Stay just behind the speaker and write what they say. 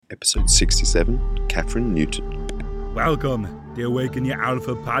Episode 67, Catherine Newton. Welcome, the Awaken Your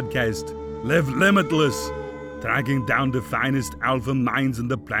Alpha podcast. Live limitless, tracking down the finest alpha minds on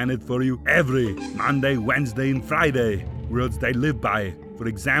the planet for you every Monday, Wednesday, and Friday. Words they live by. For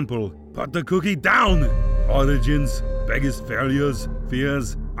example, put the cookie down. Origins, biggest failures,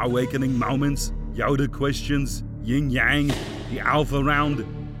 fears, awakening moments, Yoda questions, yin yang, the alpha round.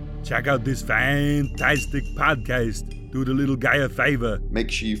 Check out this fantastic podcast. Do the little guy a favor.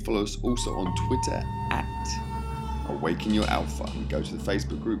 Make sure you follow us also on Twitter at Awaken Your Alpha. And go to the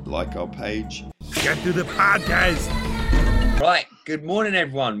Facebook group, like our page. Get to the podcast. Right, good morning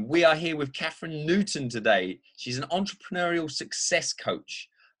everyone. We are here with Catherine Newton today. She's an entrepreneurial success coach.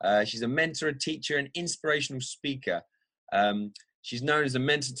 She's a mentor, a teacher, and inspirational speaker. She's known as a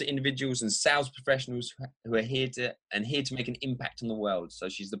mentor to individuals and sales professionals who are here to make an impact on the world. So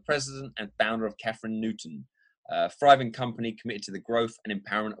she's the president and founder of Catherine Newton, a thriving company committed to the growth and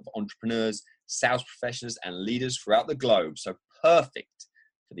empowerment of entrepreneurs, sales professionals, and leaders throughout the globe. So perfect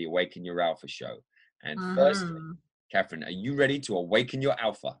for the Awaken Your Alpha show. And firstly, Catherine, are you ready to awaken your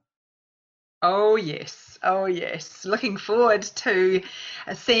alpha? Oh yes. Looking forward to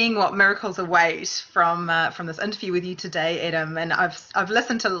seeing what miracles await from this interview with you today, Adam. And I've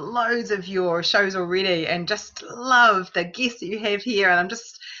listened to loads of your shows already, and just love the guests that you have here. And I'm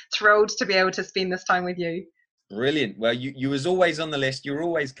just thrilled to be able to spend this time with you. Brilliant. Well, you was always on the list. You're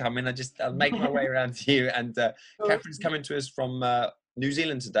always coming. I'll make my way around to you. And Catherine's coming to us from New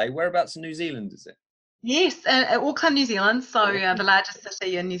Zealand today. Whereabouts in New Zealand is it? Yes, Auckland, New Zealand. So the largest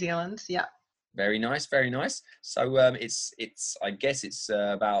city in New Zealand. Yeah. Very nice, very nice. So it's I guess it's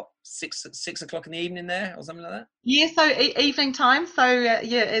about six o'clock in the evening there, or something like that. Yeah, so evening time. So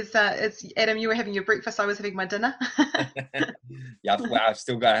it's Adam. You were having your breakfast. I was having my dinner. Yeah, I've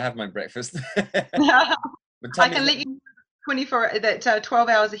still got to have my breakfast. I can let you 12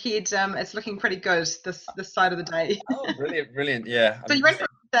 hours ahead. It's looking pretty good this side of the day. Oh, brilliant. Yeah. So you're in for a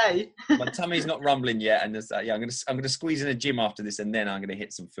day. My tummy's not rumbling yet, and I'm gonna squeeze in a gym after this, and then I'm gonna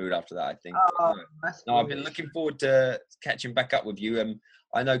hit some food after that, I think. No, I've been looking forward to catching back up with you.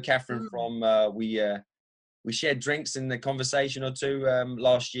 I know Catherine from we shared drinks in the conversation or two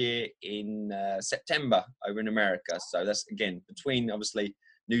last year in September over in America. So that's again between obviously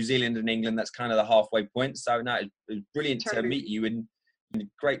New Zealand and England. That's kind of the halfway point. So no, it was brilliant to meet you, and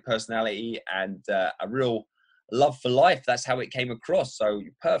great personality and a real love for life. That's how it came across. So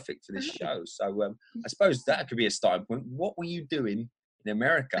you're perfect for this show. So I suppose that could be a starting point. What were you doing in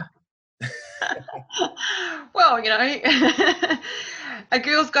America? Well, a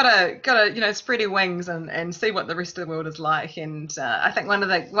girl's gotta spread her wings and see what the rest of the world is like. And I think one of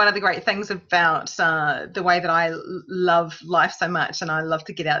the great things about the way that I love life so much, and I love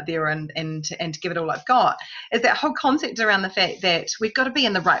to get out there and to give it all I've got, is that whole concept around the fact that we've got to be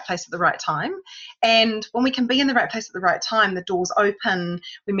in the right place at the right time. And when we can be in the right place at the right time, the doors open,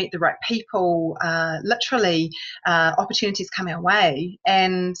 we meet the right people, literally opportunities come our way.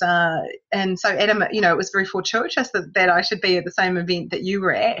 And so Adam, it was very fortuitous that I should be at the same event that you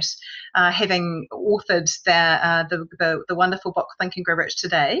were at, having authored the wonderful book Think and Grow Rich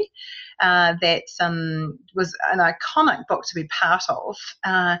Today. That was an iconic book to be part of,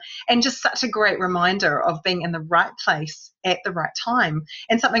 and just such a great reminder of being in the right place at the right time.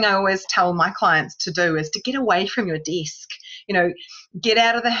 And something I always tell my clients to do is to get away from your desk. Get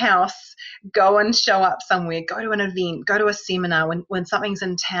out of the house, go and show up somewhere, go to an event, go to a seminar when something's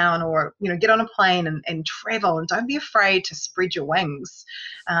in town, or get on a plane and travel, and don't be afraid to spread your wings.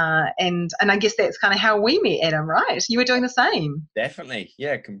 And I guess that's kind of how we met, Adam, right? You were doing the same. Definitely,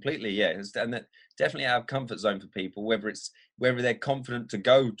 yeah, completely, yeah. And that definitely out of comfort zone for people, whether they're confident to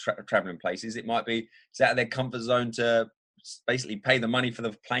go traveling places. It might be it's out of their comfort zone to basically pay the money for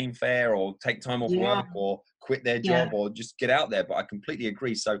the plane fare, or take time off work, or quit their job, or just get out there. But I completely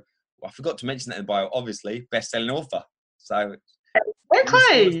agree. So I forgot to mention that in the bio, obviously best-selling author. So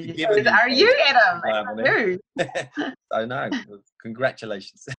exactly. Are you, Adam? I know.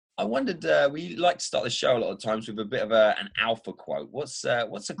 Congratulations. I wondered, we like to start the show a lot of times with a bit of an alpha quote. What's a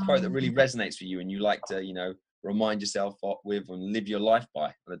quote that really resonates for you and you like to, remind yourself with and live your life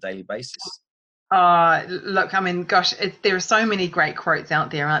by on a daily basis? Look, I mean, gosh, there are so many great quotes out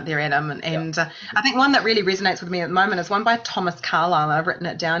there, aren't there, Adam? And I think one that really resonates with me at the moment is one by Thomas Carlyle. I've written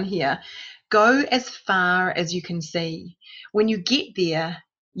it down here. Go as far as you can see. When you get there,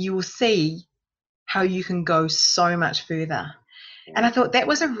 you will see how you can go so much further. And I thought that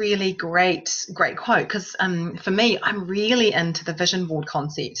was a really great quote, because for me, I'm really into the vision board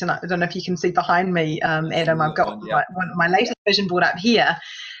concept. And I don't know if you can see behind me, Adam, I've got my latest vision board up here.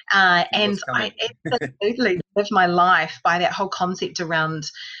 And I absolutely live my life by that whole concept around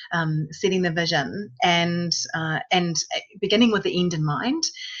setting the vision and beginning with the end in mind.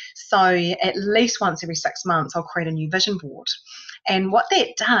 So at least once every 6 months, I'll create a new vision board. And what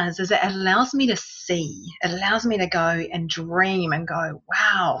that does is it allows me to see, it allows me to go and dream and go,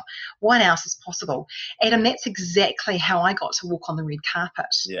 wow, what else is possible? Adam, that's exactly how I got to walk on the red carpet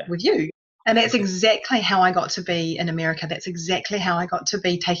with you. And that's exactly how I got to be in America. That's exactly how I got to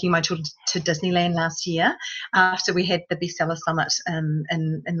be taking my children to Disneyland last year after we had the Bestseller Summit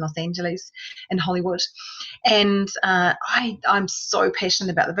in Los Angeles, in Hollywood. And I'm so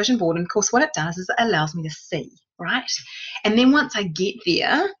passionate about the vision board. And, of course, what it does is it allows me to see, right? And then once I get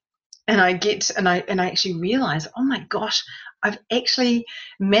there and I actually realise, oh, my gosh, I've actually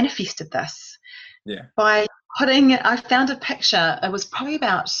manifested this by I found a picture. It was probably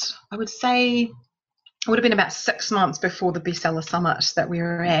about, I would say, it would have been about 6 months before the Bestseller Summit that we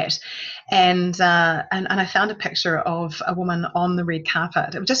were at, and I found a picture of a woman on the red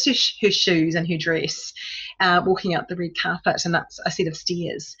carpet. It was just her shoes and her dress, walking up the red carpet, and that's a set of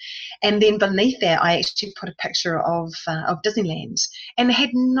stairs. And then beneath that, I actually put a picture of Disneyland, and had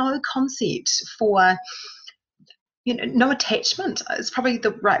no concept for, no attachment. It's probably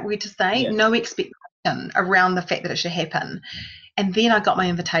the right word to say. No expectation around the fact that it should happen. And then I got my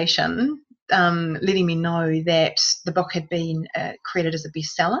invitation letting me know that the book had been credited as a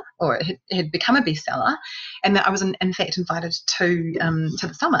bestseller, or it had become a bestseller, and that I was in fact invited to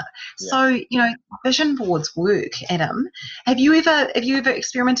the summit. So vision boards work. Adam, have you ever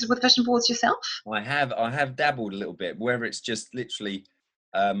experimented with vision boards yourself? I have dabbled a little bit, whether it's just literally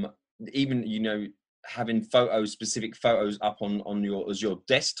even having specific photos up on your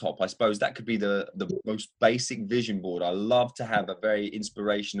desktop. I suppose that could be the most basic vision board. I love to have a very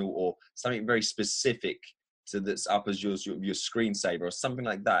inspirational or something very specific that's up as your screensaver or something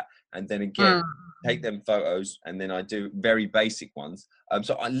like that. And then again, take them photos, and then I do very basic ones.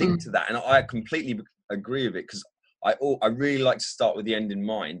 So I link to that, and I completely agree with it, because I really like to start with the end in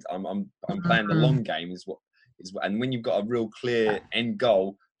mind. I'm playing the long game and when you've got a real clear end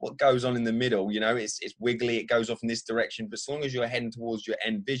goal, what goes on in the middle, it's wiggly, it goes off in this direction, but as long as you're heading towards your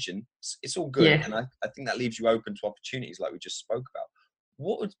end vision, it's all good. And I think that leaves you open to opportunities like we just spoke about.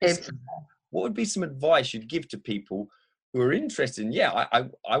 What would be some advice you'd give to people who are interested in,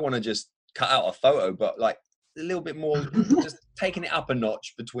 I want to just cut out a photo, but like a little bit more, just taking it up a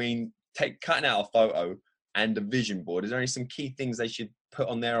notch between cutting out a photo and a vision board? Is there some key things they should put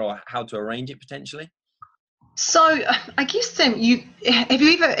on there, or how to arrange it potentially? So I guess Sam, have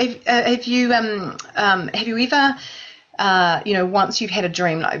you ever once you've had a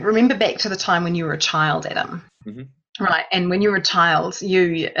dream, like, remember back to the time when you were a child, Adam, right? And when you were a child,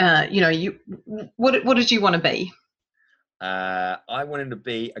 what did you want to be? I wanted to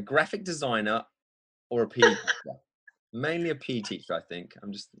be a graphic designer or a PE teacher. Mainly a PE teacher, I think.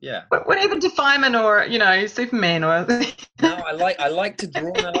 Whatever, fireman or Superman or. No, I like to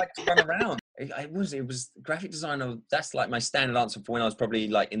draw and I like to run around. It was graphic designer. That's like my standard answer for when I was probably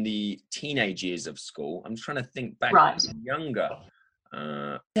like in the teenage years of school. I'm trying to think back when I was younger.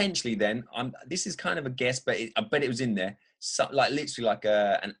 Potentially then. This is kind of a guess, but I bet it was in there. So, literally like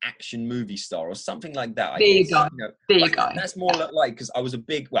an action movie star or something like that. There you go. That's more like, because I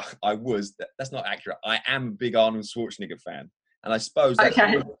was that's not accurate. I am a big Arnold Schwarzenegger fan. And I suppose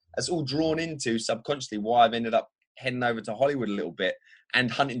that's all drawn into subconsciously why I've ended up heading over to Hollywood a little bit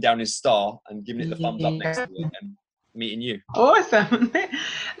and hunting down his star and giving it the thumbs up next to it and meeting you. Awesome.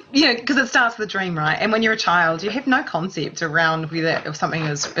 Because it starts with a dream, right? And when you're a child, you have no concept around whether something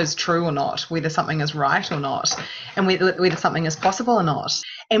is true or not, whether something is right or not, and whether something is possible or not.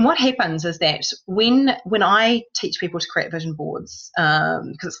 And what happens is that when I teach people to create vision boards,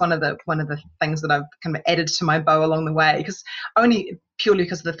 because it's one of the things that I've kind of added to my bow along the way, because purely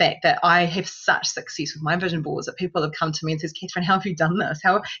because of the fact that I have such success with my vision boards that people have come to me and says, Catherine, how have you done this?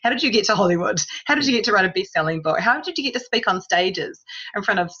 How did you get to Hollywood? How did you get to write a best-selling book? How did you get to speak on stages in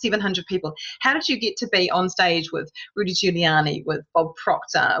front of 700 people? How did you get to be on stage with Rudy Giuliani, with Bob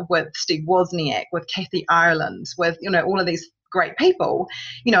Proctor, with Steve Wozniak, with Kathy Ireland, with all of these great people?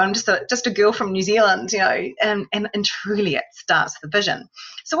 I'm just a girl from New Zealand, and truly it starts the vision.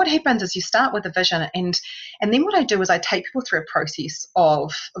 So what happens is you start with a vision, and then what I do is I take people through a process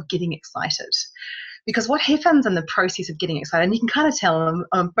of getting excited. Because what happens in the process of getting excited, and you can kind of tell I'm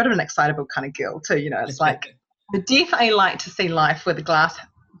a bit of an excitable kind of girl too, it's like I definitely like to see life with a glass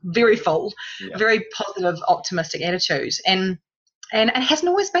very full, very positive, optimistic attitude. And And it hasn't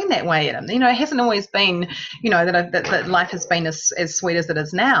always been that way, Adam. You know, it hasn't always been, you know, that life has been as sweet as it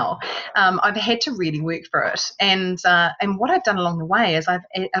is now. I've had to really work for it. And what I've done along the way is I've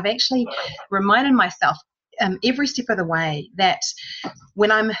actually reminded myself every step of the way that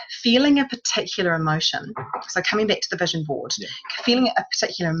when I'm feeling a particular emotion, so coming back to the vision board, feeling a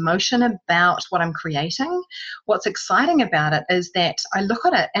particular emotion about what I'm creating, what's exciting about it is that I look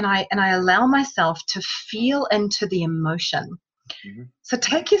at it and I allow myself to feel into the emotion. Mm-hmm. So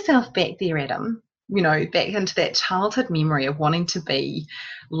take yourself back there, Adam, you know, back into that childhood memory of wanting to be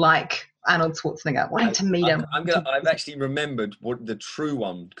like Arnold Schwarzenegger, wanting to meet him. I've actually remembered what the true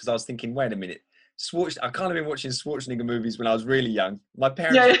one, because I was thinking, wait a minute, I can't have been watching Schwarzenegger movies when I was really young. My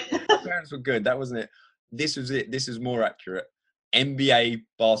parents were good. That wasn't it. This was it. This is more accurate. NBA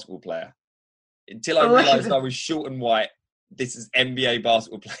basketball player. Until I realised I was short and white, this is NBA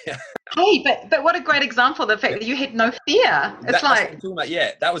basketball player. Hey, but what a great example, the fact that you had no fear. It's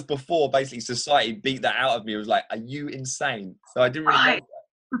that was before basically society beat that out of me. It was like, are you insane? So I didn't really know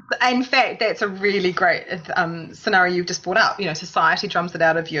that. In fact, that's a really great scenario you've just brought up. You know, society drums it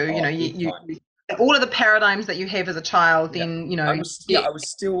out of you. You know, you all of the paradigms that you have as a child. Then you know, I was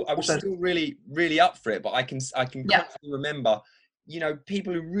still really, really up for it. But I can constantly remember, you know,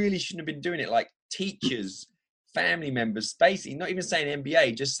 people who really shouldn't have been doing it, like teachers, family members, basically not even saying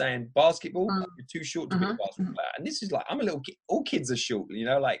NBA, just saying basketball. You're too short to be a basketball player. And this is like, I'm a little kid. All kids are short, you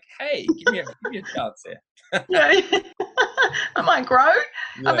know. Like, hey, give me a chance here. I might grow.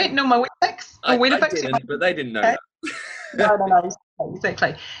 I've eaten all my Weetabix. I didn't, but they didn't know that. No,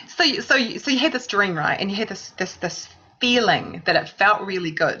 exactly. So you had this dream, right? And you had this feeling that it felt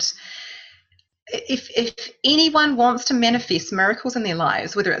really good. If anyone wants to manifest miracles in their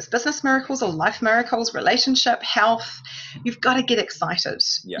lives, whether it's business miracles or life miracles, relationship, health, you've got to get excited.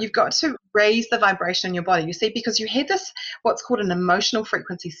 Yeah. You've got to raise the vibration in your body, you see, because you had this, what's called an emotional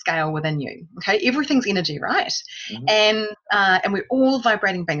frequency scale within you. Okay, everything's energy, right? Mm-hmm. And we're all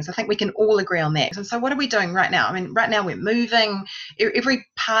vibrating beings. I think we can all agree on that. And so what are we doing right now? I mean, right now we're moving. Every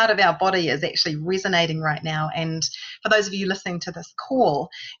part of our body is actually resonating right now. And for those of you listening to this call,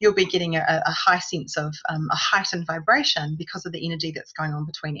 you'll be getting a high sense of a heightened vibration because of the energy that's going on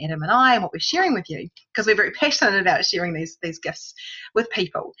between Adam and I and what we're sharing with you, because we're very passionate about sharing these gifts with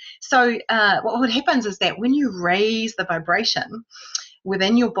people. So what happens is that when you raise the vibration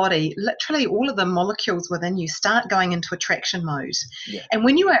within your body, literally all of the molecules within you start going into attraction mode. Yeah. And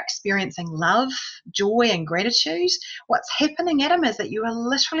when you are experiencing love, joy, and gratitude, what's happening, Adam, is that you are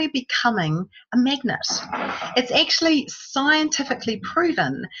literally becoming a magnet. It's actually scientifically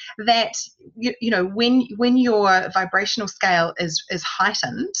proven that you know when your vibrational scale is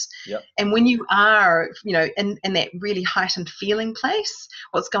heightened, yep. And when you are in that really heightened feeling place,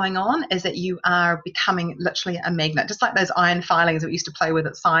 what's going on is that you are becoming literally a magnet, just like those iron filings that we used to play with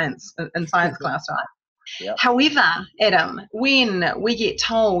at science class, right? Yep. However, Adam, when we get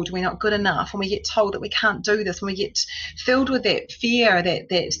told we're not good enough, when we get told that we can't do this, when we get filled with that fear,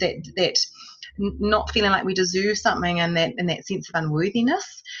 that not feeling like we deserve something, and that sense of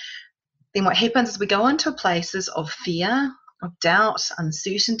unworthiness, then what happens is we go into places of fear, of doubt,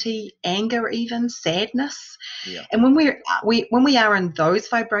 uncertainty, anger, even sadness. Yeah. And when we are in those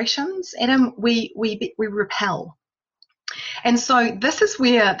vibrations, Adam, we repel. And so this is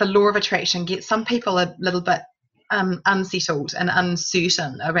where the law of attraction gets some people a little bit unsettled and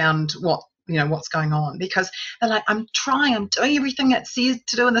uncertain around what's going on, because they're like, I'm doing everything it says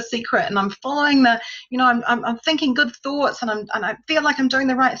to do in The Secret, and I'm following I'm thinking good thoughts, and I feel like I'm doing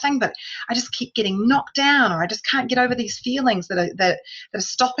the right thing, but I just keep getting knocked down, or I just can't get over these feelings that are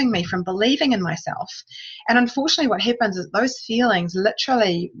stopping me from believing in myself. And unfortunately, what happens is those feelings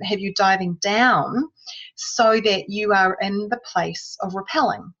literally have you diving down so that you are in the place of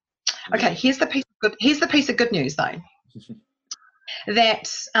repelling. Okay, here's the piece of good news, though. That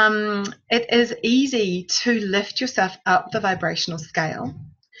it is easy to lift yourself up the vibrational scale,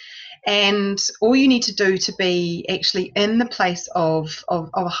 and all you need to do to be actually in the place of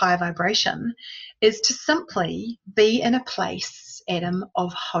a higher vibration is to simply be in a place, Adam,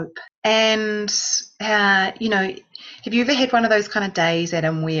 of hope. And have you ever had one of those kind of days,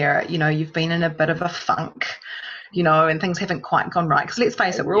 Adam, where you've been in a bit of a funk, and things haven't quite gone right? Because let's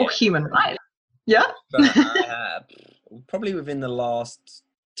face it, we're all human, right? Yeah. But, probably within the last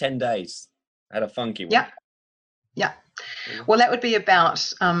 10 days, I had a funky one. Yeah. Well, that would be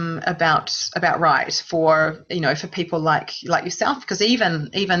about right for people like yourself, because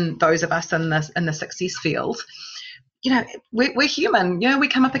even those of us in the success field, we're human. We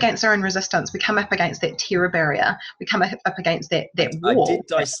come up against our own resistance. We come up against that terror barrier. We come up against that wall. I did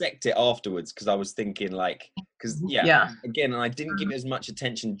dissect it afterwards because I was thinking again, and I didn't give it as much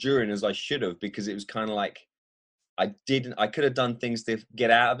attention during as I should have, because it was kind of like I could have done things to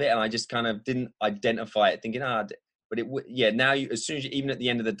get out of it, and I just kind of didn't identify it, thinking, but it now as soon as even at the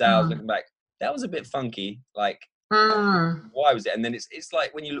end of the day, I was looking back, that was a bit funky. Like, why was it? And then it's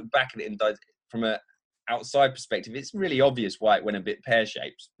like when you look back at it and from a outside perspective, it's really obvious why it went a bit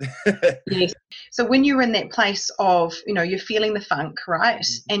pear-shaped. Yes. So when you're in that place of, you're feeling the funk, right?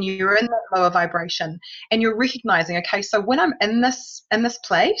 And you're in that lower vibration, and you're recognizing, okay, so when I'm in this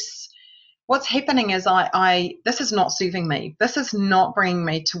place, what's happening is this is not serving me. This is not bringing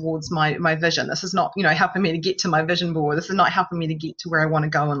me towards my vision. This is not, helping me to get to my vision board. This is not helping me to get to where I want to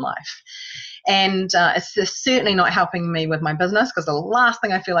go in life. And it's certainly not helping me with my business, because the last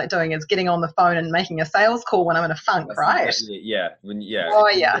thing I feel like doing is getting on the phone and making a sales call when I'm in a funk, right? Exactly, yeah. Oh,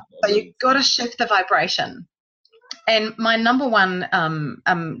 yeah. So you've got to shift the vibration. And my number one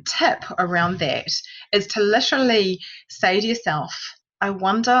tip around that is to literally say to yourself, I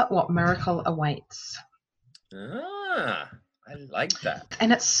wonder what miracle awaits. I like that.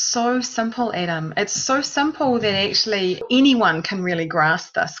 And it's so simple, Adam. It's so simple that actually anyone can really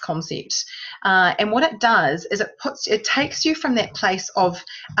grasp this concept. And what it does is it takes you from that place of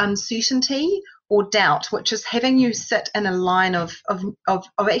uncertainty or doubt, which is having you sit in a line of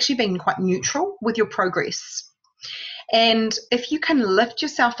actually being quite neutral with your progress. And if you can lift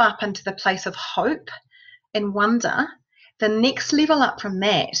yourself up into the place of hope and wonder, the next level up from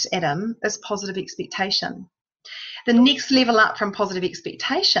that, Adam, is positive expectation. The next level up from positive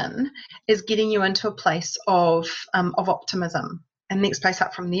expectation is getting you into a place of optimism. And the next place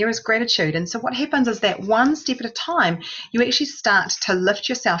up from there is gratitude. And so what happens is that one step at a time, you actually start to lift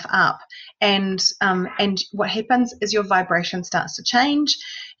yourself up. And what happens is your vibration starts to change.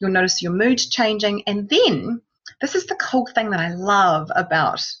 You'll notice your mood changing. And then this is the cool thing that I love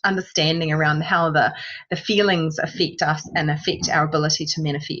about understanding around how the feelings affect us and affect our ability to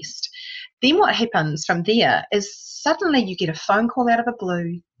manifest. Then what happens from there is suddenly you get a phone call out of the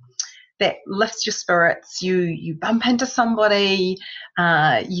blue that lifts your spirits. You bump into somebody,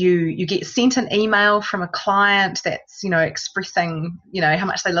 you get sent an email from a client that's expressing how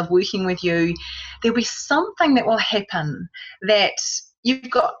much they love working with you. There'll be something that will happen that you've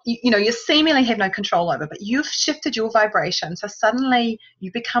got, you seemingly have no control over, but you've shifted your vibration. So suddenly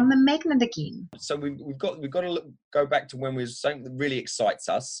you become the magnet again. So we've got to go back to when we were something that really excites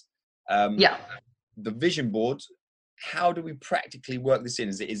us. The vision board. How do we practically work this in?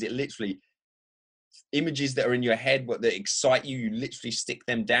 Is it literally images that are in your head that excite you? You literally stick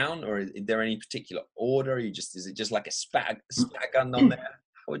them down, or is there any particular order? Is it just like a spat gun on there?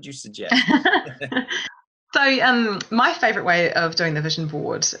 What would you suggest? So my favorite way of doing the vision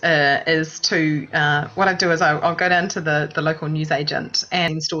board is to what I do is I'll go down to the local newsagent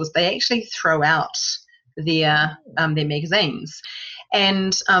and in stores. They actually throw out their magazines.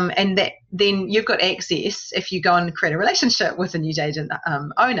 And that then you've got access, if you go and create a relationship with a newsagent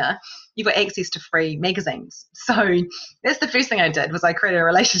owner, you've got access to free magazines. So that's the first thing I did, was I created a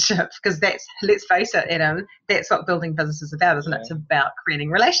relationship, because that's, let's face it, Adam, that's what building business is about, isn't it? It's about creating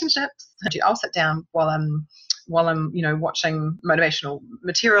relationships. I'll sit down while I'm watching motivational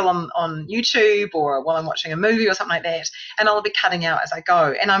material on YouTube, or while I'm watching a movie or something like that, and I'll be cutting out as I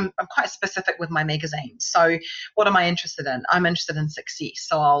go. And I'm quite specific with my magazines. So what am I interested in? I'm interested in success,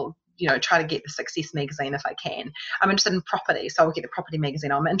 so I'll try to get the success magazine if I can. I'm interested in property, so I'll get the property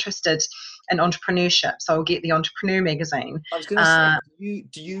magazine. I'm interested in entrepreneurship, so I'll get the entrepreneur magazine. I was going to say,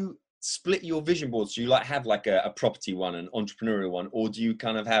 do you split your vision boards? Do you have a property one, an entrepreneurial one, or do you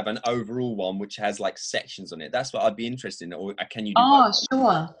kind of have an overall one which has like sections on it? That's what I'd be interested in. Or can you do both?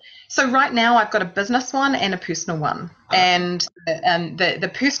 Sure. So right now I've got a business one and a personal one. And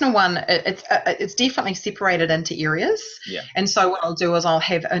the personal one, it's definitely separated into areas. Yeah. And so what I'll do is I'll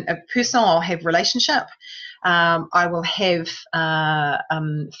have a personal, I'll have relationship, I will have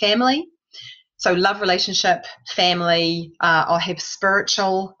family. So love, relationship, family, I'll have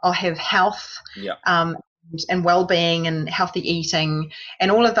spiritual, I'll have health, and well-being and healthy eating, and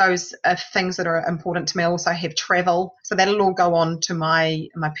all of those things that are important to me. I also have travel. So that'll all go on to my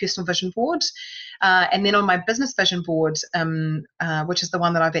personal vision board. And then on my business vision board, which is the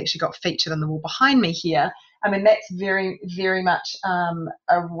one that I've actually got featured on the wall behind me here, I mean, that's very, very much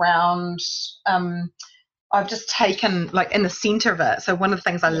around I've just taken, like, in the center of it. So one of the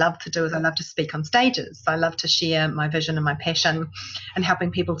things I love to do is I love to speak on stages. I love to share my vision and my passion and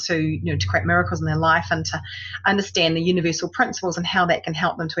helping people to, to create miracles in their life and to understand the universal principles and how that can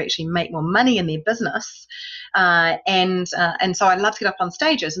help them to actually make more money in their business. And so I love to get up on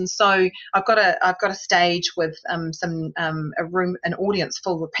stages. And so I've got a stage with a room, an audience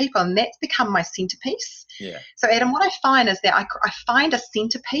full of people, and that's become my centerpiece. Yeah. So Adam, what I find is that I find a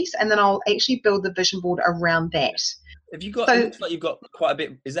centerpiece, and then I'll actually build the vision board around that. Have you got? So, it looks like you've got quite a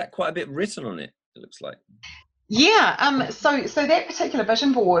bit. Is that quite a bit written on it? It looks like. Yeah. So that particular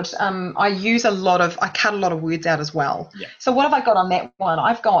vision board, I cut a lot of words out as well. Yeah. So what have I got on that one?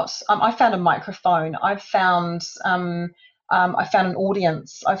 I've got, I found a microphone. I've found, I found an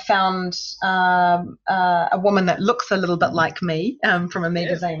audience. I found a woman that looks a little bit like me from a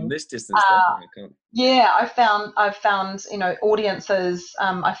magazine. From this distance, yeah, I found audiences.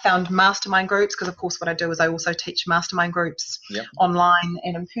 I found mastermind groups, because of course what I do is I also teach mastermind groups online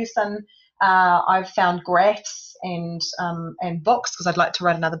and in person. I've found graphs and books, because I'd like to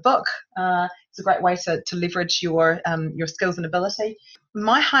write another book. It's a great way to leverage your skills and ability.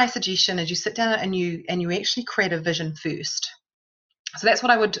 My high suggestion is you sit down and you actually create a vision first. So that's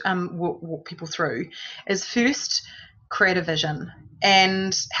what I would walk people through, is first create a vision.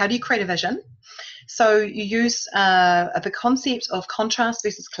 And how do you create a vision? So you use the concept of contrast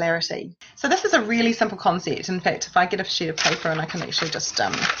versus clarity. So this is a really simple concept. In fact, if I get a sheet of paper, and I can actually just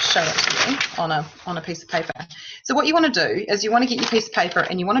show it to you on a piece of paper. So what you want to do is you want to get your piece of paper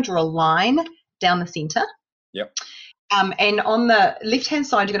and you want to draw a line down the center. Yep. And on the left-hand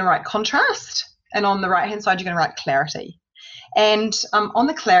side, you're going to write contrast, and on the right-hand side, you're going to write clarity. And on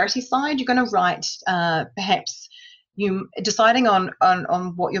the clarity side, you're going to write perhaps you deciding on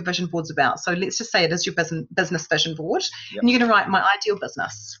what your vision board's about. So let's just say it is your business vision board. Yep. And you're going to write my ideal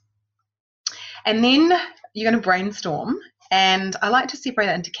business. And then you're going to brainstorm. And I like to separate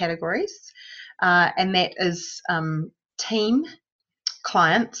it into categories. And that is team,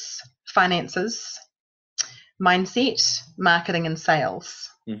 clients, finances, mindset, marketing, and sales.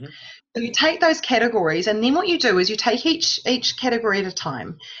 Mm-hmm. So you take those categories, and then what you do is you take each category at a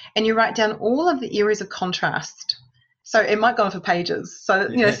time, and you write down all of the areas of contrast. So it might go on for pages. So,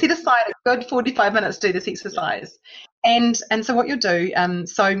 set aside a good 45 minutes to do this exercise. And so what you'll do,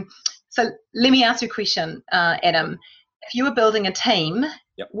 so let me ask you a question, Adam. If you were building a team,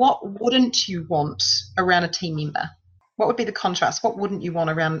 what wouldn't you want around a team member? What would be the contrast? What wouldn't you want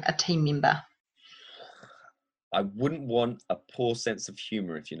around a team member? I wouldn't want a poor sense of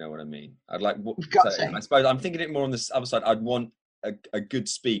humor, if you know what I mean. I'd like, I suppose I'm thinking it more on this other side. I'd want a good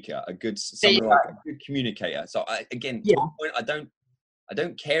speaker, a good communicator. So I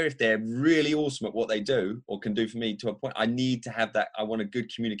don't care if they're really awesome at what they do or can do for me. To a point, I need to have that. I want a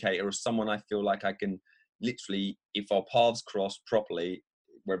good communicator, or someone I feel like I can literally, if our paths cross properly,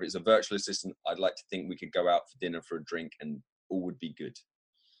 whether it's a virtual assistant, I'd like to think we could go out for dinner, for a drink, and all would be good.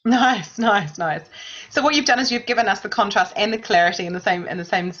 Nice. So what you've done is you've given us the contrast and the clarity in the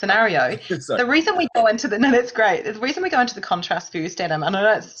same scenario. The reason we go into that's great. The reason we go into the contrast first, Adam, and I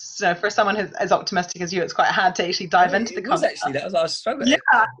know it's, for someone who's as optimistic as you, it's quite hard to actually dive into the contrast. Actually, I was struggling.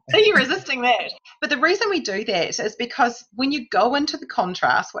 Yeah, so you're resisting that. But the reason we do that is because when you go into the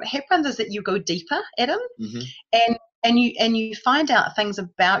contrast, what happens is that you go deeper, Adam, and you find out things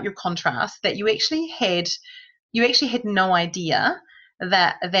about your contrast that you actually had no idea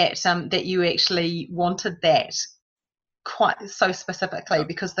that you actually wanted that quite so specifically,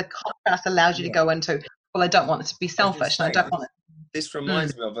 because the contrast allows you to go into, well, I don't want it to be selfish, and I don't want it. This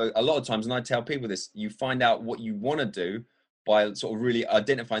reminds me of a lot of times, and I tell people this, you find out what you want to do by sort of really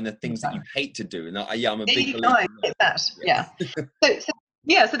identifying the things that you hate to do. And I'm a big believer in that.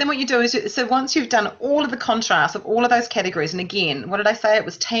 Yeah. So then what you do is, so once you've done all of the contrast of all of those categories, and again, what did I say? It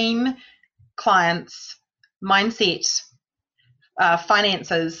was team, clients, mindset,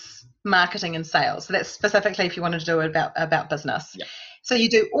 finances, marketing, and sales. So that's specifically if you wanted to do it about business. Yeah. So you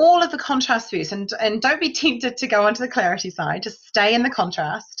do all of the contrast first, and don't be tempted to go onto the clarity side. Just stay in the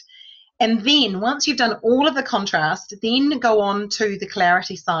contrast. And then once you've done all of the contrast, then go on to the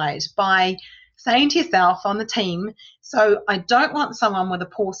clarity side by saying to yourself on the team, so I don't want someone with a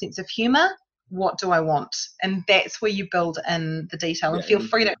poor sense of humor. What do I want? And that's where you build in the detail, and feel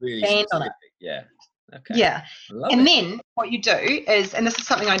free to expand on it. Yeah. Okay. Yeah. And then what you do is, and this is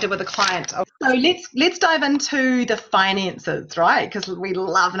something I did with a client. So let's dive into the finances, right? Because we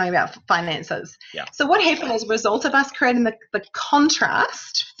love knowing about finances. Yeah. So what happened as a result of us creating the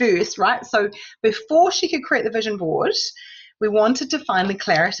contrast first, right? So before she could create the vision board, we wanted to find the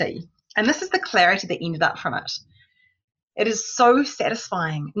clarity. And this is the clarity that ended up from it. It is so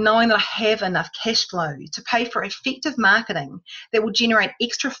satisfying knowing that I have enough cash flow to pay for effective marketing that will generate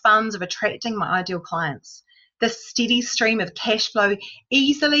extra funds of attracting my ideal clients. This steady stream of cash flow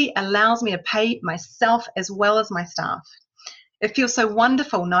easily allows me to pay myself as well as my staff. It feels so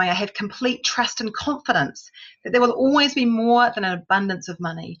wonderful knowing I have complete trust and confidence that there will always be more than an abundance of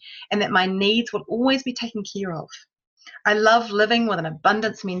money and that my needs will always be taken care of. I love living with an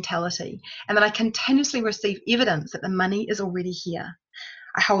abundance mentality and that I continuously receive evidence that the money is already here.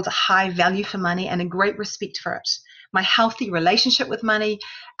 I hold a high value for money and a great respect for it. My healthy relationship with money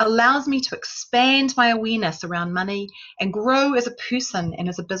allows me to expand my awareness around money and grow as a person and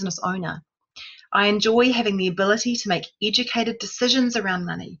as a business owner. I enjoy having the ability to make educated decisions around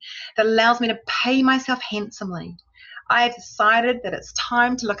money that allows me to pay myself handsomely. I have decided that it's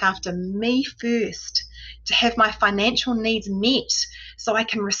time to look after me first, to have my financial needs met so I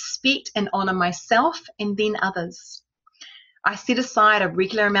can respect and honour myself and then others. I set aside a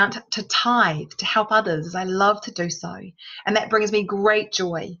regular amount to tithe to help others as I love to do so, and that brings me great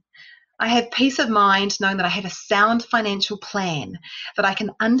joy. I have peace of mind knowing that I have a sound financial plan that I can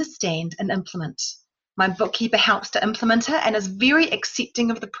understand and implement. My bookkeeper helps to implement it and is very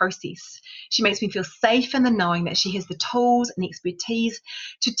accepting of the process. She makes me feel safe in the knowing that she has the tools and expertise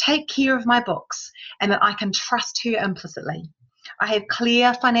to take care of my books and that I can trust her implicitly. I have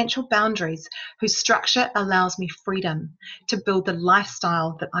clear financial boundaries whose structure allows me freedom to build the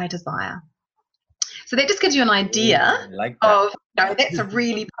lifestyle that I desire. So that just gives you an idea of, that's a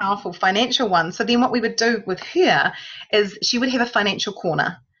really powerful financial one. So then what we would do with her is she would have a financial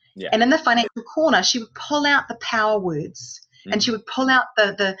corner. Yeah. And in the financial corner, she would pull out the power words and she would pull out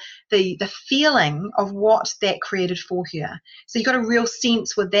the feeling of what that created for her. So you got a real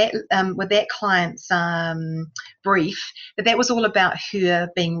sense with that client's brief that was all about her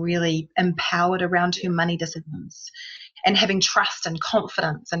being really empowered around her money decisions and having trust and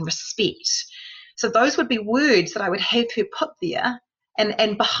confidence and respect. So those would be words that I would have her put there,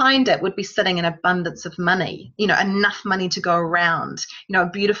 and behind it would be sitting an abundance of money, enough money to go around, a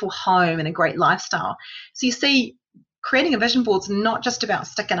beautiful home and a great lifestyle. So you see, creating a vision board's not just about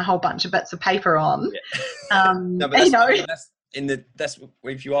sticking a whole bunch of bits of paper on. Yeah. No, but that's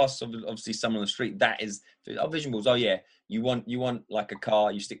if you ask obviously someone on the street, that is vision boards. Oh yeah, you want like a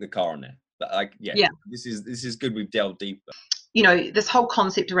car, you stick the car on there. But like yeah. This is good. We've delved deeper. This whole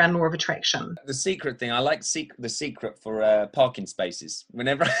concept around law of attraction. The secret thing, I like the secret for parking spaces.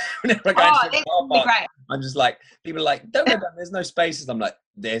 Whenever I go to the car park, I'm just like, people are like, don't go down, there's no spaces. I'm like,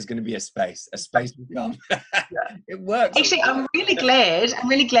 there's going to be a space will come. It works. Actually, I'm really glad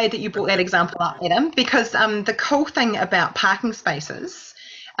that you brought that example up, Adam, because the cool thing about parking spaces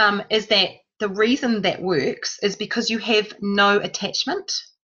is that the reason that works is because you have no attachment.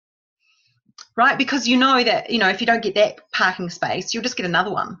 Right, because you know that if you don't get that parking space, you'll just get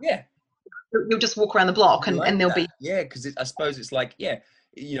another one. Yeah, you'll just walk around the block and there'll be. Yeah, because I suppose it's like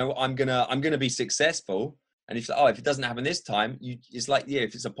I'm gonna be successful, and if it doesn't happen this time, it's like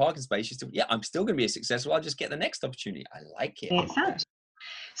if it's a parking space, I'm still gonna be successful. I'll just get the next opportunity. I like it. Excellent.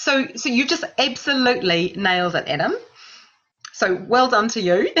 So you just absolutely nailed it, Adam. So well done to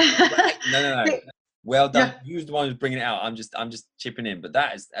you. No. Well done. Yeah. You're the one who's bringing it out. I'm just chipping in, but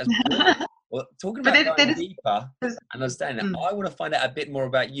that's well, talking about going deeper and understanding. I want to find out a bit more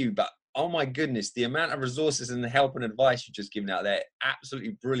about you, but oh my goodness, the amount of resources and the help and advice you've just given out there,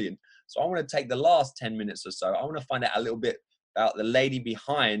 absolutely brilliant. So I want to take the last 10 minutes or so. I want to find out a little bit about the lady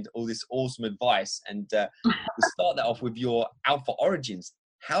behind all this awesome advice, and we'll start that off with your Alpha origins.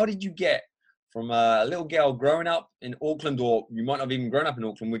 How did you get from a little girl growing up in Auckland, or you might not have even grown up in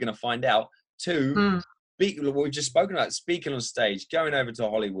Auckland, we're going to find out, to what we've just spoken about, speaking on stage, going over to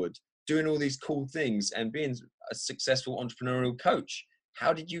Hollywood, doing all these cool things and being a successful entrepreneurial coach?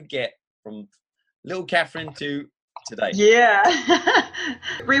 How did you get from little Catherine to today? Yeah.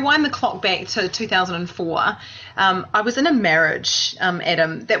 Rewind the clock back to 2004. I was in a marriage,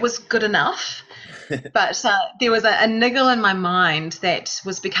 Adam, that was good enough. But there was a niggle in my mind that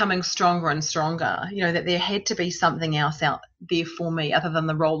was becoming stronger and stronger, that there had to be something else out there for me other than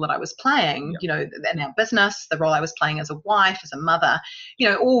the role that I was playing, in our business, the role I was playing as a wife, as a mother,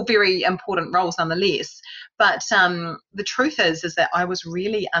 all very important roles nonetheless. But the truth is that I was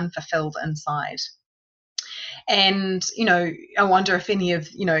really unfulfilled inside. And I wonder if any of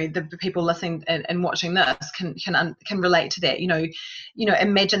the people listening and watching this can relate to that.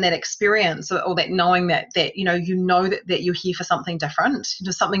 Imagine that experience or that knowing that that you're here for something different,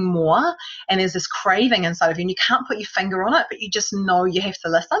 something more, and there's this craving inside of you, and you can't put your finger on it, but you just know you have to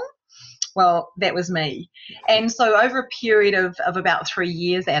listen. Well, that was me. And so over a period of about 3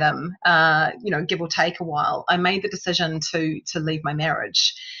 years, Adam, give or take a while, I made the decision to leave my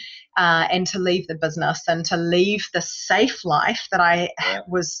marriage. And to leave the business and to leave the safe life that I'd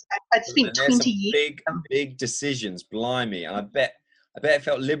spent 20 years. Big decisions, blimey. And I bet it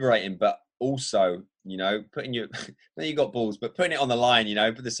felt liberating, but also, putting you got balls, but putting it on the line,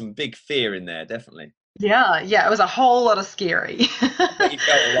 but there's some big fear in there, definitely. Yeah. It was a whole lot of scary. But you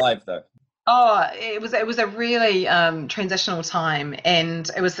felt alive though. Oh, it was a really transitional time,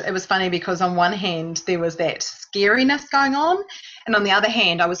 and it was funny because on one hand there was that scariness going on, and on the other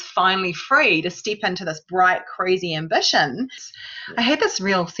hand I was finally free to step into this bright, crazy ambition. Yeah. I had this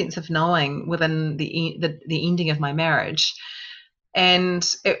real sense of knowing within the ending of my marriage, and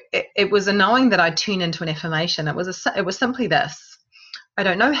it was a knowing that I'd turned into an affirmation. It was simply this: I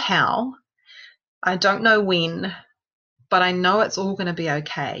don't know how, I don't know when, but I know it's all going to be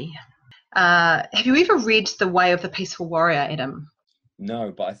okay. Have you ever read The Way of the Peaceful Warrior, Adam?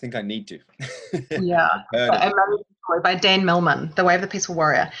 No, but I think I need to. Yeah, by Dan Millman, The Way of the Peaceful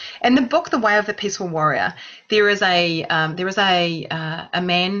Warrior. In the book, The Way of the Peaceful Warrior, there is a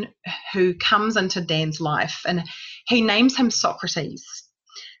man who comes into Dan's life, and he names him Socrates.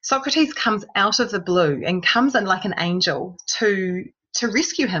 Socrates comes out of the blue and comes in like an angel to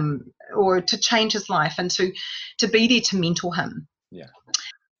rescue him or to change his life and to be there to mentor him. Yeah.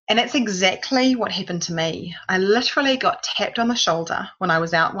 And that's exactly what happened to me. I literally got tapped on the shoulder when I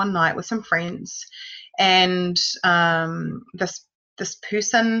was out one night with some friends, and this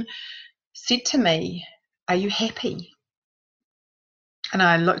person said to me, "Are you happy?" And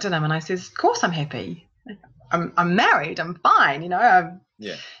I looked at him and I said, "Of course I'm happy. I'm married. I'm fine.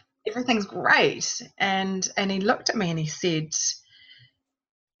 Everything's great." And he looked at me and he said,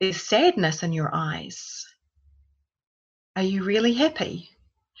 "There's sadness in your eyes. Are you really happy?"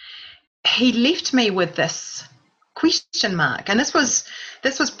 He left me with this question mark, and this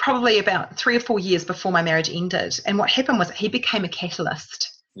was probably about 3 or 4 years before my marriage ended. And what happened was he became a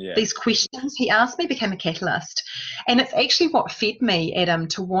catalyst. Yeah. These questions he asked me became a catalyst, and it's actually what fed me, Adam,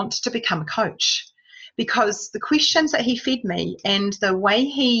 to want to become a coach, because the questions that he fed me and the way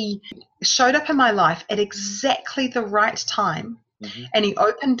he showed up in my life at exactly the right time, and he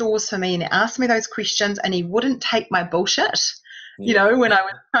opened doors for me and he asked me those questions, and he wouldn't take my bullshit. When I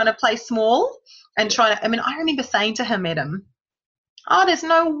was trying to play small and I remember saying to him, Adam, "Oh, there's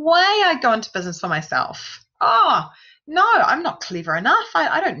no way I go into business for myself. Oh, no, I'm not clever enough.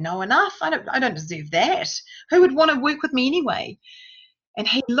 I don't know enough. I don't deserve that. Who would want to work with me anyway?" And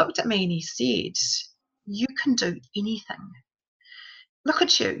he looked at me and he said, "You can do anything. Look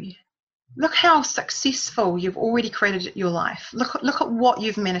at you. Look how successful you've already created your life. Look at what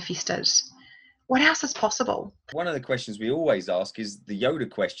you've manifested. What else is possible?" One of the questions we always ask is the Yoda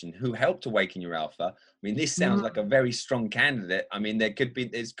question: who helped awaken your alpha? I mean, this sounds like a very strong candidate. I mean, there could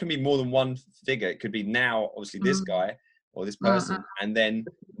be more than one figure. It could be now, obviously, this guy or this person, and then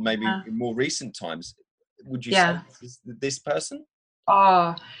maybe in more recent times. Would you say this person?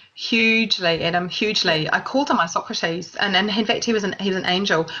 Oh, hugely, Adam, hugely. I called him my Socrates, and in fact he was an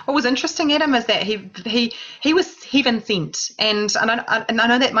angel. What was interesting, Adam, is that he was heaven sent, and I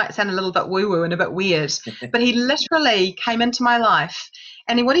know that might sound a little bit woo woo and a bit weird, but he literally came into my life,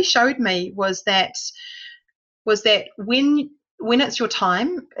 and what he showed me was that when it's your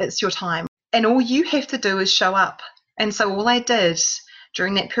time, and all you have to do is show up. And so all I did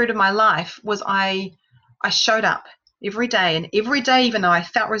during that period of my life was I showed up every day, and every day, even though I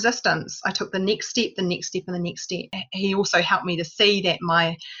felt resistance, I took the next step, and the next step. He also helped me to see that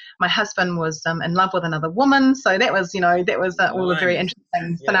my husband was in love with another woman. So that was all a very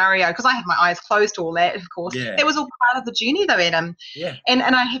interesting scenario, because I had my eyes closed to all that, of course. Yeah. That was all part of the journey, though, Adam. Yeah. And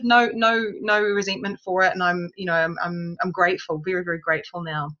I have no resentment for it, and I'm grateful, very, very grateful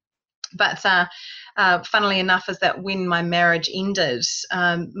now. But funnily enough, is that when my marriage ended,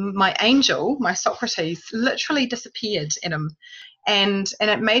 my angel, my Socrates, literally disappeared in him, and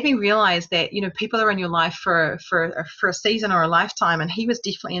it made me realize that people are in your life for a season or a lifetime, and he was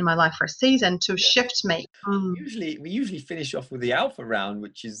definitely in my life for a season to shift me. We usually finish off with the alpha round,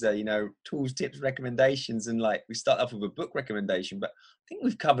 which is tools, tips, recommendations, and we start off with a book recommendation, but I think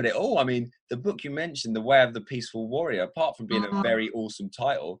we've covered it all. I mean, the book you mentioned, The Way of the Peaceful Warrior, apart from being a very awesome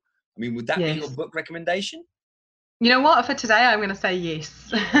title, I mean, would that be your book recommendation? You know what? For today, I'm going to say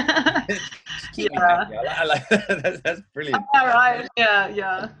yes. I like that. That's brilliant. All right.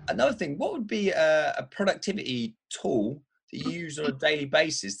 Yeah. Another thing, what would be a productivity tool that you use on a daily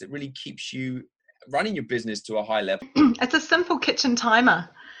basis that really keeps you running your business to a high level? It's a simple kitchen timer.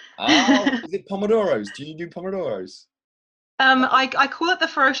 Oh, is it Pomodoros? Do you do Pomodoros? I call it the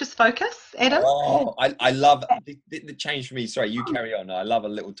ferocious focus, Adam. Oh, I love the change for me. Sorry, you carry on. I love a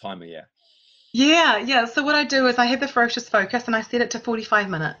little timer, yeah. Yeah. So what I do is I have the ferocious focus and I set it to 45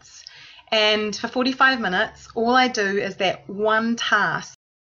 minutes. And for 45 minutes, all I do is that one task.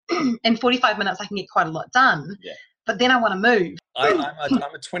 In 45 minutes, I can get quite a lot done. Yeah. But then I want to move. I'm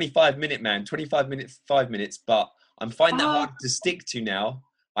a 25-minute man, 25 minutes, 5 minutes, but I'm finding that hard to stick to now.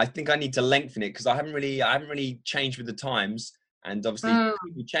 I think I need to lengthen it because I haven't really changed with the times, and obviously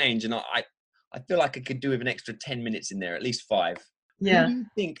people change, and I feel like I could do with an extra 10 minutes in there, at least 5. Yeah. Who do you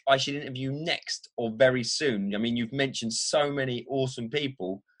think I should interview next or very soon? I mean, you've mentioned so many awesome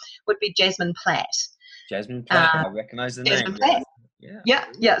people. Would be Jasmine Platt. Jasmine Platt, I recognise the name. Platt.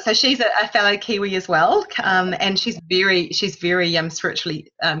 Yeah. So she's a fellow Kiwi as well, and she's very spiritually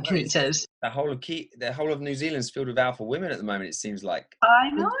connected. The whole of New Zealand's filled with alpha women at the moment. It seems like. I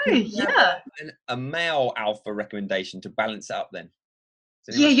know. Yeah. A male alpha recommendation to balance it up then.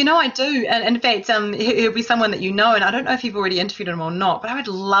 Yeah, I do. And in fact, he'll be someone that you know, and I don't know if you've already interviewed him or not, but I would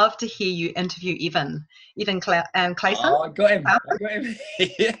love to hear you interview Evan Clayson. Oh, I got him.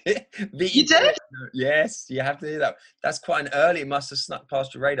 You did? Yes, you have to do that. That's quite an early. It must have snuck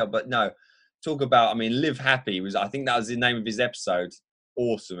past your radar, but no. Talk about, Live Happy I think that was the name of his episode.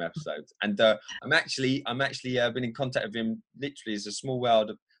 Awesome episode. And I'm actually been in contact with him. Literally, it's a small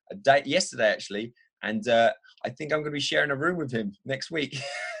world. A day yesterday actually. And I think I'm going to be sharing a room with him next week.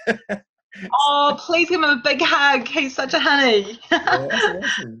 Oh, please give him a big hug. He's such a honey. Yeah, that's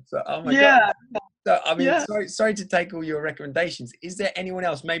awesome. So, oh my God. So, sorry to take all your recommendations. Is there anyone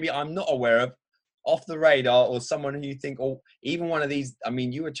else maybe I'm not aware of, off the radar, or someone who you think, or even one of these?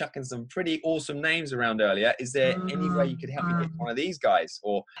 You were chucking some pretty awesome names around earlier. Is there any way you could help me get one of these guys?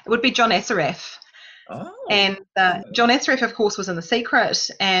 Or it would be John Assaraf. Oh. And John Assaraf, of course, was in The Secret,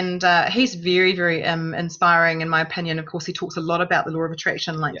 and he's very, very inspiring in my opinion. Of course, he talks a lot about the law of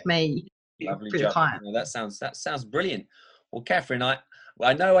attraction, like me. Lovely job. That sounds brilliant. Well, Catherine, I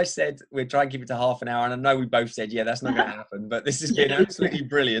know I said we'd try and keep it to half an hour, and I know we both said, that's not going to happen, but this has been absolutely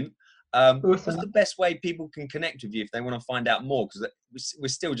brilliant. Awesome. What's the best way people can connect with you if they want to find out more? Because we're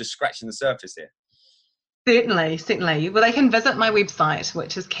still just scratching the surface here. Certainly. Well, they can visit my website,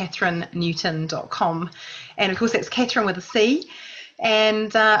 which is catherinenewton.com. And of course, that's Catherine with a C.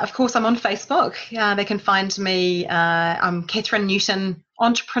 And of course, I'm on Facebook. They can find me. I'm Catherine Newton,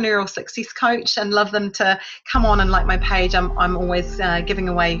 entrepreneurial success coach, and love them to come on and like my page. I'm always giving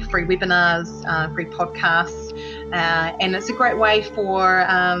away free webinars, free podcasts. And it's a great way for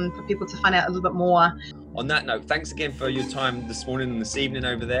people to find out a little bit more. On that note, thanks again for your time this morning and this evening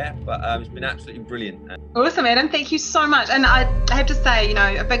over there. But it's been absolutely brilliant. Awesome, Adam. Thank you so much. And I have to say,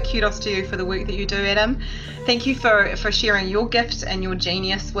 a big kudos to you for the work that you do, Adam. Thank you for sharing your gift and your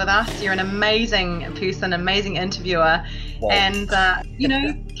genius with us. You're an amazing person, amazing interviewer. Wow. And,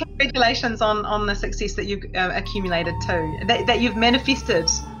 congratulations on the success that you've accumulated too, that you've manifested.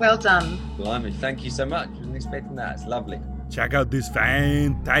 Well done. Blimey, thank you so much. I wasn't expecting that. It's lovely. Check out this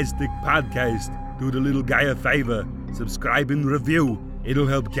fantastic podcast. Do the little guy a favor. Subscribe and review. It'll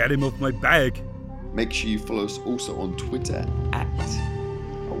help get him off my back. Make sure you follow us also on Twitter at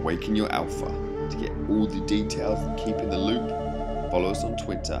Awaken Your Alpha to get all the details and keep in the loop. Follow us on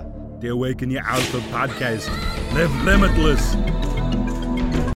Twitter. The Awaken Your Alpha podcast. Live limitless.